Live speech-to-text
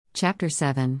Chapter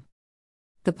 7.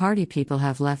 The party people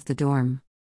have left the dorm.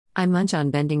 I munch on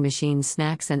vending machine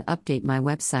snacks and update my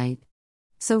website.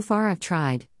 So far I've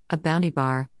tried a Bounty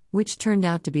bar, which turned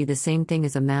out to be the same thing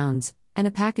as a Mounds, and a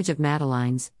package of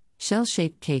Madelines,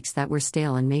 shell-shaped cakes that were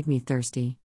stale and made me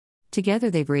thirsty.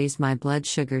 Together they've raised my blood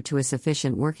sugar to a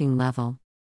sufficient working level.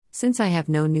 Since I have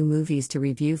no new movies to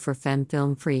review for Femme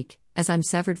Film Freak, as I'm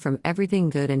severed from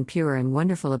everything good and pure and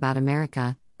wonderful about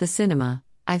America, the cinema,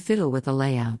 I fiddle with the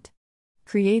layout.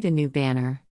 Create a new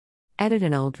banner. Edit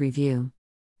an old review.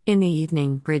 In the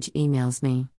evening, Bridge emails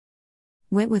me.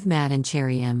 Went with Matt and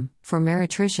Cherry M, for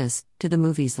Meretricious, to the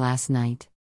movies last night.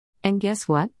 And guess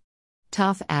what?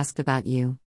 Toph asked about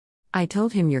you. I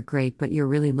told him you're great, but you're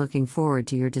really looking forward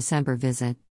to your December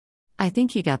visit. I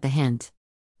think he got the hint.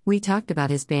 We talked about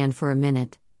his band for a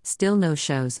minute, still no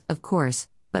shows, of course,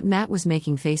 but Matt was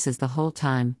making faces the whole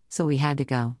time, so we had to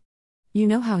go. You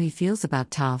know how he feels about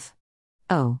Toph.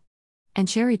 Oh. And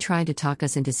Cherry tried to talk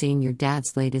us into seeing your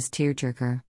dad's latest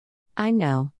tearjerker. I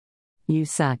know. You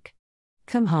suck.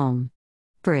 Come home.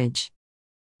 Bridge.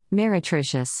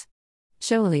 Meretricious.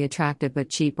 Showily attractive but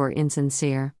cheap or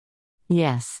insincere.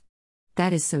 Yes.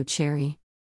 That is so Cherry.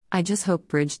 I just hope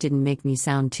Bridge didn't make me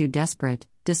sound too desperate,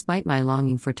 despite my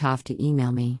longing for Toph to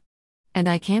email me. And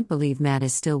I can't believe Matt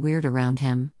is still weird around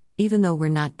him, even though we're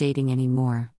not dating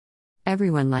anymore.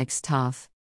 Everyone likes Toph.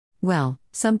 Well,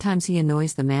 sometimes he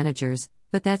annoys the managers,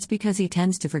 but that's because he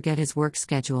tends to forget his work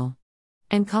schedule.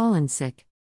 And Colin's sick.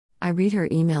 I read her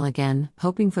email again,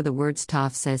 hoping for the words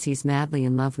Toph says he's madly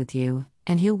in love with you,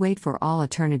 and he'll wait for all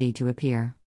eternity to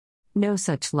appear. No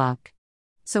such luck.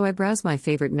 So I browse my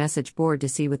favorite message board to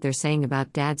see what they're saying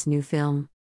about Dad's new film.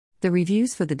 The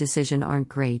reviews for The Decision aren't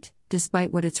great,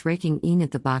 despite what it's raking in at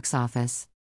the box office.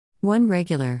 One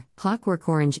regular, Clockwork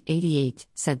Orange 88,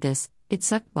 said this: "It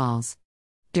sucked balls.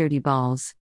 Dirty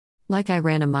balls. Like I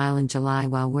ran a mile in July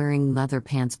while wearing leather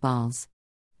pants balls."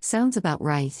 Sounds about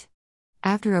right.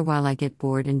 After a while I get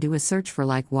bored and do a search for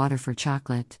like water for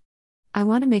chocolate. I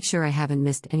want to make sure I haven't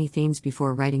missed any themes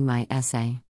before writing my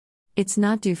essay. It's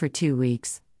not due for 2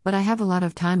 weeks, but I have a lot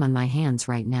of time on my hands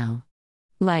right now.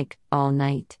 Like, all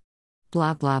night.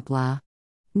 Blah blah blah.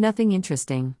 Nothing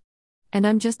interesting. And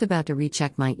I'm just about to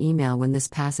recheck my email when this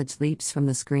passage leaps from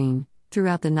the screen.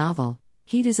 Throughout the novel,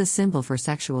 heat is a symbol for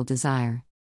sexual desire.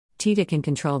 Tita can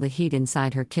control the heat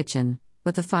inside her kitchen,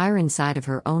 but the fire inside of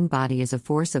her own body is a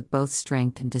force of both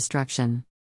strength and destruction.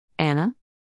 Anna?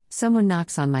 Someone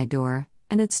knocks on my door,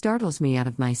 and it startles me out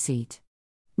of my seat.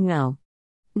 No.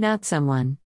 Not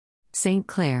someone. St.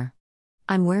 Clair.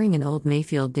 I'm wearing an old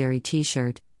Mayfield Dairy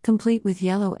t-shirt, complete with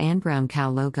yellow and brown cow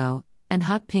logo, and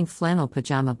hot pink flannel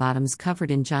pajama bottoms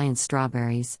covered in giant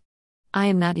strawberries. I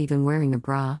am not even wearing a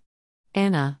bra.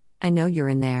 Anna, I know you're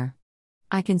in there.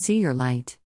 I can see your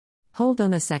light. Hold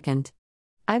on a second.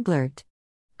 I blurt.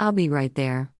 I'll be right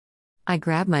there. I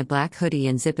grab my black hoodie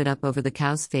and zip it up over the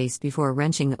cow's face before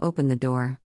wrenching open the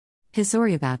door.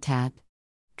 Sorry about that.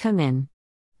 Come in.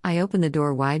 I open the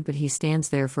door wide, but he stands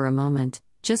there for a moment,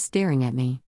 just staring at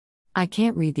me. I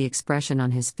can't read the expression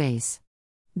on his face.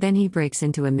 Then he breaks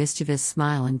into a mischievous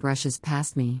smile and brushes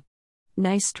past me.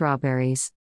 Nice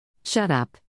strawberries. Shut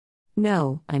up.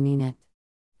 No, I mean it.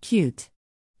 Cute.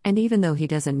 And even though he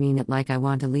doesn't mean it like I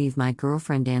want to leave my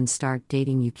girlfriend and start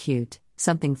dating you cute,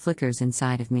 something flickers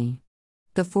inside of me.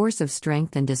 The force of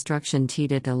strength and destruction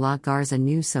Tita de la Garza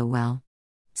knew so well.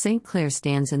 St. Clair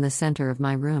stands in the center of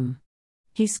my room.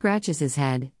 He scratches his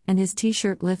head, and his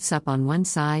t-shirt lifts up on one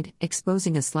side,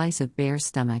 exposing a slice of bare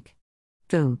stomach.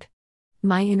 Thunk.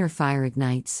 My inner fire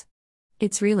ignites.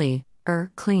 It's really,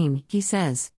 clean, he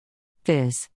says.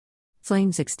 Fizz.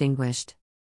 Flames extinguished.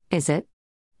 Is it?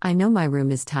 I know my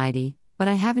room is tidy, but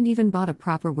I haven't even bought a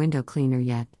proper window cleaner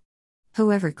yet.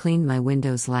 Whoever cleaned my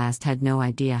windows last had no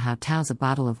idea how to use a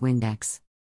bottle of Windex.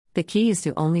 The key is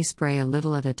to only spray a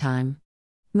little at a time.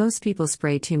 Most people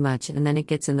spray too much and then it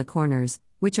gets in the corners,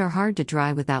 which are hard to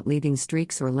dry without leaving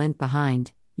streaks or lint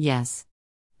behind, yes.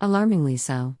 Alarmingly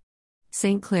so.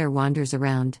 St. Clair wanders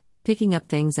around, picking up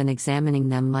things and examining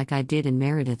them like I did in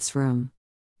Meredith's room.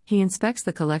 He inspects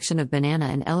the collection of banana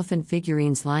and elephant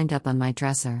figurines lined up on my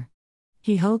dresser.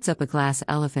 He holds up a glass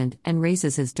elephant and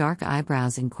raises his dark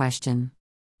eyebrows in question.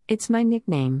 It's my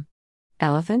nickname.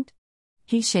 Elephant?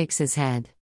 He shakes his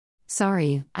head.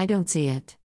 Sorry, I don't see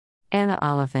it. Anna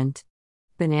Oliphant.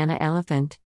 Banana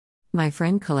elephant. My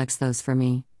friend collects those for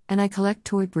me, and I collect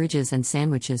toy bridges and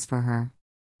sandwiches for her.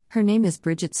 Her name is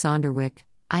Bridget Sonderwick,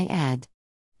 I add.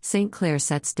 St. Clair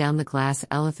sets down the glass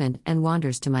elephant and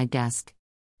wanders to my desk.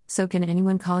 So can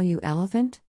anyone call you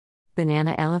Elephant?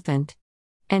 Banana Elephant?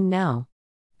 And no.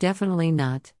 Definitely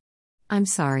not. I'm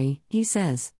sorry, he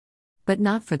says. But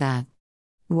not for that.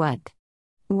 What?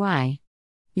 Why?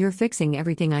 You're fixing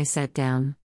everything I set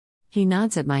down. He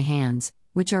nods at my hands,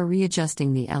 which are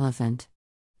readjusting the elephant.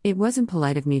 It wasn't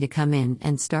polite of me to come in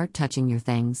and start touching your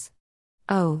things.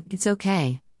 Oh, it's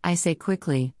okay, I say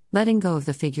quickly, letting go of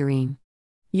the figurine.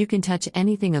 You can touch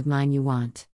anything of mine you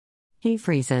want. He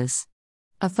freezes.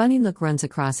 A funny look runs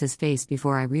across his face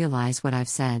before I realize what I've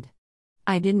said.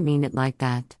 I didn't mean it like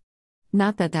that.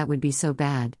 Not that that would be so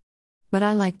bad. But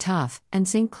I like Toph, and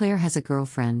St. Clair has a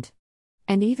girlfriend.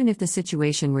 And even if the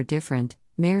situation were different,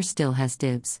 Mare still has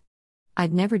dibs.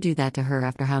 I'd never do that to her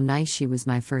after how nice she was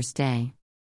my first day.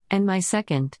 And my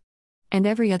second. And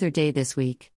every other day this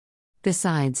week.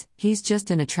 Besides, he's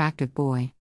just an attractive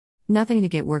boy. Nothing to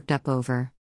get worked up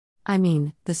over. I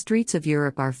mean, the streets of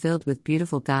Europe are filled with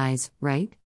beautiful guys,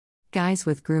 right? Guys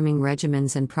with grooming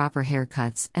regimens and proper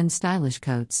haircuts and stylish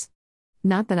coats.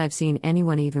 Not that I've seen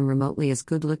anyone even remotely as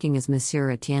good-looking as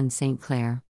Monsieur Etienne St.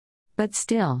 Clair. But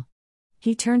still.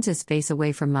 He turns his face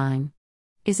away from mine.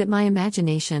 Is it my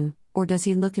imagination, or does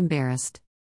he look embarrassed?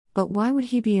 But why would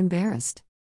he be embarrassed?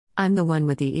 I'm the one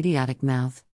with the idiotic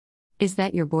mouth. Is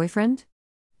that your boyfriend?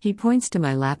 He points to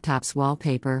my laptop's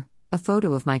wallpaper, a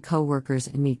photo of my coworkers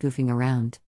and me goofing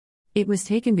around. It was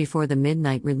taken before the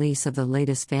midnight release of the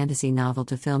latest fantasy novel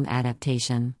to film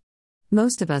adaptation.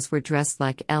 Most of us were dressed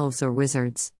like elves or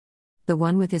wizards. The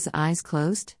one with his eyes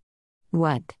closed?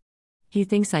 What? He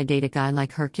thinks I date a guy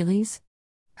like Hercules?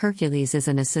 Hercules is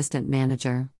an assistant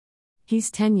manager.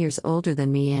 He's 10 years older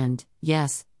than me and,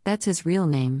 yes, that's his real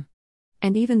name.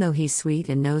 And even though he's sweet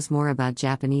and knows more about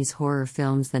Japanese horror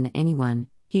films than anyone,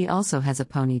 he also has a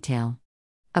ponytail.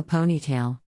 A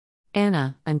ponytail.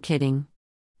 Anna, I'm kidding.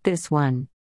 This one.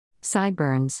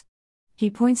 Sideburns. He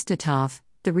points to Toph,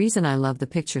 the reason I love the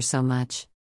picture so much.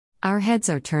 Our heads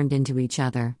are turned into each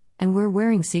other, and we're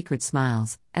wearing secret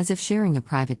smiles, as if sharing a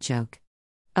private joke.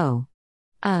 Oh.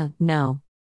 No.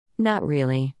 Not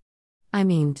really. I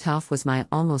mean, Toph was my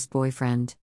almost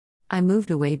boyfriend. I moved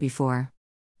away before.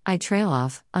 I trail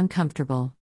off,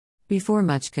 uncomfortable. Before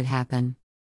much could happen.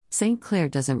 St. Clair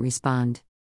doesn't respond.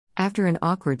 After an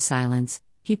awkward silence,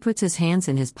 he puts his hands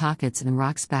in his pockets and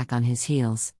rocks back on his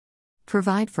heels.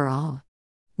 Provide for all.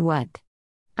 What?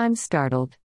 I'm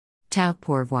startled. Tout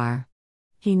pourvoir.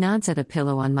 He nods at a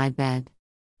pillow on my bed.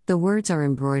 The words are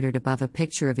embroidered above a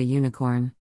picture of a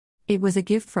unicorn. It was a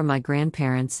gift from my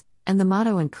grandparents, and the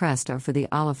motto and crest are for the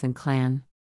Oliphant clan.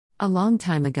 A long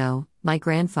time ago, my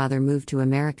grandfather moved to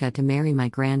America to marry my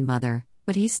grandmother,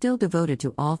 but he's still devoted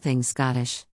to all things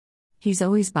Scottish. He's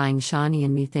always buying Shawnee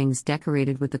and me things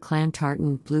decorated with the clan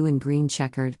tartan, blue and green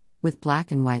checkered, with black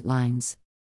and white lines.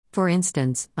 For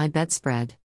instance, my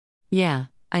bedspread. Yeah,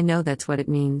 I know that's what it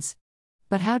means.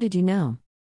 But how did you know?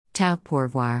 Tout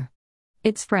pourvoir.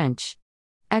 It's French.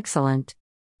 Excellent.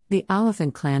 The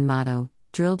Oliphant clan motto,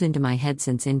 drilled into my head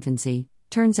since infancy,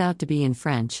 turns out to be in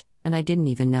French, and I didn't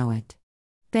even know it.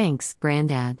 Thanks,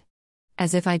 Grandad.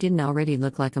 As if I didn't already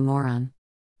look like a moron.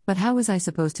 But how was I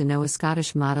supposed to know a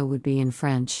Scottish motto would be in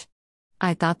French?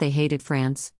 I thought they hated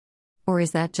France. Or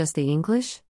is that just the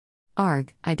English?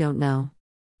 Arg, I don't know.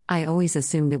 I always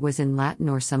assumed it was in Latin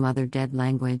or some other dead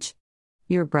language.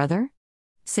 Your brother?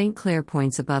 St. Clair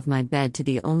points above my bed to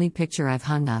the only picture I've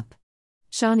hung up.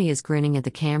 Shawnee is grinning at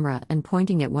the camera and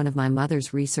pointing at one of my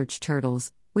mother's research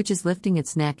turtles, which is lifting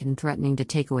its neck and threatening to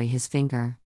take away his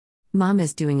finger. Mom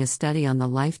is doing a study on the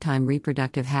lifetime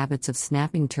reproductive habits of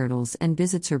snapping turtles and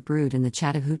visits her brood in the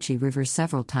Chattahoochee River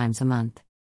several times a month.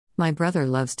 My brother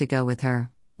loves to go with her,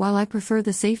 while I prefer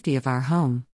the safety of our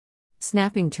home.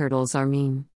 Snapping turtles are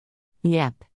mean.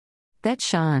 Yep. That's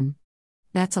Sean.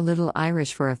 That's a little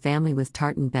Irish for a family with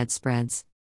tartan bedspreads.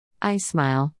 I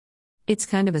smile. It's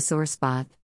kind of a sore spot.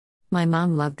 My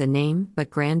mom loved the name, but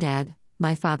Grandad,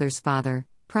 my father's father,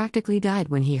 practically died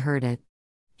when he heard it.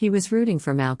 He was rooting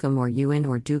for Malcolm or Ewan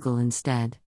or Dougal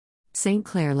instead. St.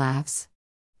 Clair laughs.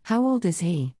 How old is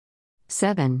he?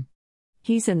 7.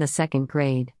 He's in the 2nd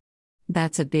grade.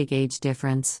 That's a big age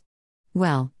difference.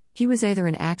 Well, he was either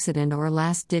an accident or a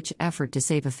last-ditch effort to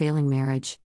save a failing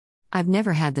marriage. I've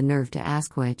never had the nerve to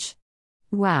ask which.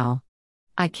 Wow.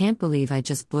 I can't believe I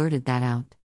just blurted that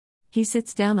out. He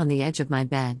sits down on the edge of my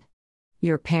bed.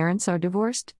 Your parents are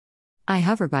divorced? I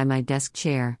hover by my desk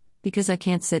chair, because I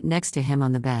can't sit next to him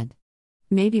on the bed.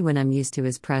 Maybe when I'm used to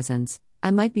his presence,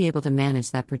 I might be able to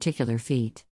manage that particular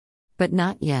feat. But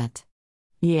not yet.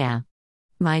 Yeah.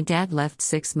 My dad left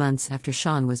 6 months after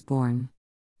Sean was born.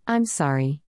 I'm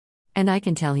sorry. And I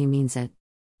can tell he means it.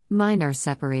 Mine are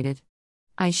separated.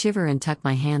 I shiver and tuck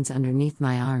my hands underneath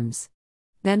my arms.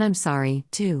 Then I'm sorry,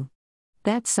 too.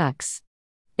 That sucks.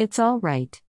 It's all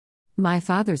right. My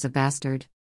father's a bastard.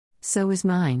 So is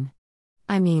mine.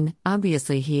 I mean,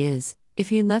 obviously he is, if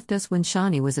he left us when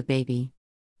Shawnee was a baby.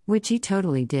 Which he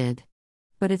totally did.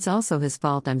 But it's also his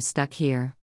fault I'm stuck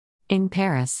here. In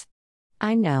Paris.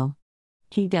 I know.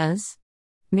 He does?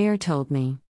 Mare told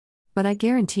me. But I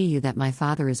guarantee you that my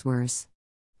father is worse.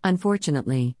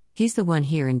 Unfortunately, he's the one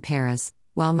here in Paris,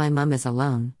 while my mum is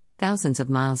alone, thousands of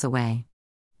miles away.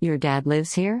 Your dad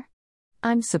lives here?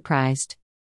 I'm surprised.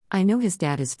 I know his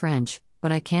dad is French,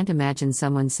 but I can't imagine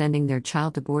someone sending their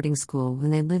child to boarding school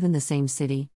when they live in the same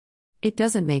city. It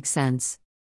doesn't make sense.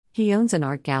 He owns an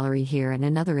art gallery here and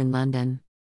another in London.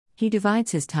 He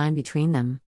divides his time between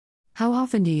them. How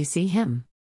often do you see him?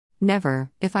 Never,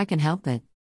 if I can help it.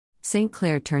 St.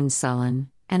 Clair turns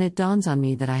sullen, and it dawns on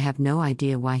me that I have no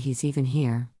idea why he's even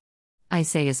here. I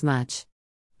say as much.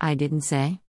 I didn't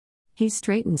say? He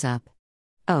straightens up.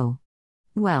 Oh.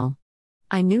 Well.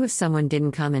 I knew if someone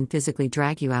didn't come and physically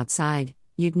drag you outside,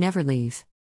 you'd never leave.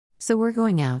 So we're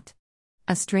going out.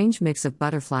 A strange mix of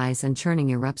butterflies and churning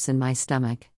erupts in my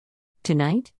stomach.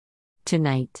 Tonight?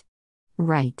 Tonight.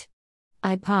 Right.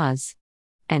 I pause.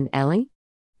 And Ellie?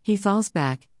 He falls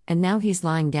back, and now he's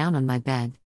lying down on my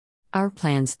bed. Our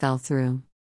plans fell through.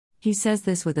 He says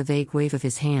this with a vague wave of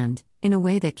his hand, in a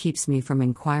way that keeps me from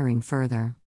inquiring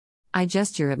further. I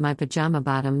gesture at my pajama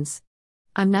bottoms.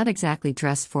 I'm not exactly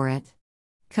dressed for it.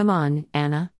 Come on,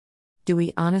 Anna. Do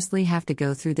we honestly have to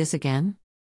go through this again?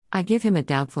 I give him a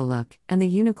doubtful look, and the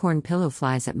unicorn pillow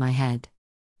flies at my head.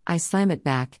 I slam it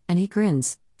back, and he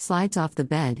grins, slides off the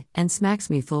bed, and smacks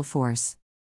me full force.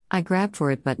 I grab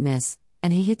for it but miss,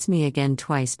 and he hits me again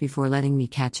twice before letting me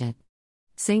catch it.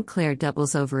 St. Clair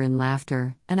doubles over in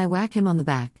laughter, and I whack him on the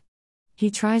back.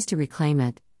 He tries to reclaim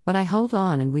it, but I hold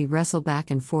on and we wrestle back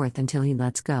and forth until he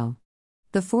lets go.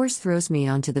 The force throws me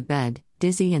onto the bed,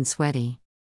 dizzy and sweaty.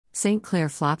 St. Clair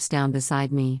flops down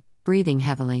beside me, breathing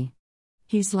heavily.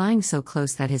 He's lying so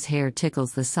close that his hair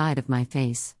tickles the side of my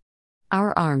face.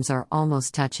 Our arms are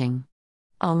almost touching.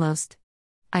 Almost.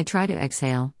 I try to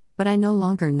exhale, but I no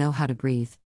longer know how to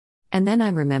breathe. And then I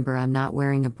remember I'm not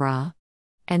wearing a bra.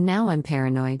 And now I'm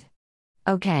paranoid.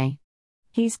 Okay.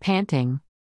 He's panting.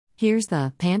 Here's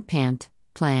the pant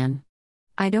plan.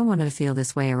 I don't want to feel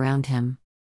this way around him.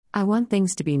 I want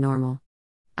things to be normal.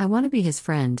 I want to be his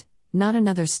friend, not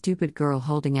another stupid girl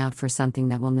holding out for something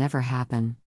that will never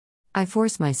happen. I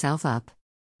force myself up.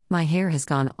 My hair has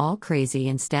gone all crazy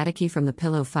and staticky from the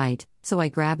pillow fight, so I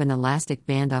grab an elastic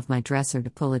band off my dresser to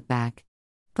pull it back.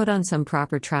 Put on some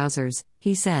proper trousers,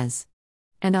 he says.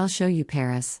 And I'll show you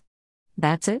Paris.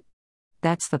 That's it?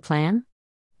 That's the plan?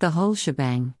 The whole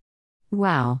shebang.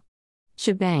 Wow.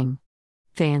 Shebang.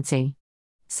 Fancy.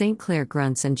 St. Clair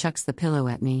grunts and chucks the pillow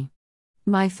at me.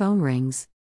 My phone rings.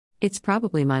 It's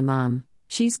probably my mom.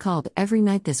 She's called every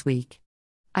night this week.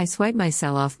 I swipe my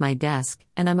cell off my desk,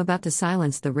 and I'm about to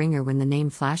silence the ringer when the name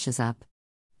flashes up.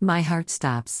 My heart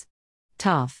stops.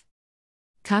 Toff.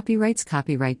 Copyright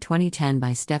 2010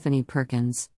 by Stephanie Perkins.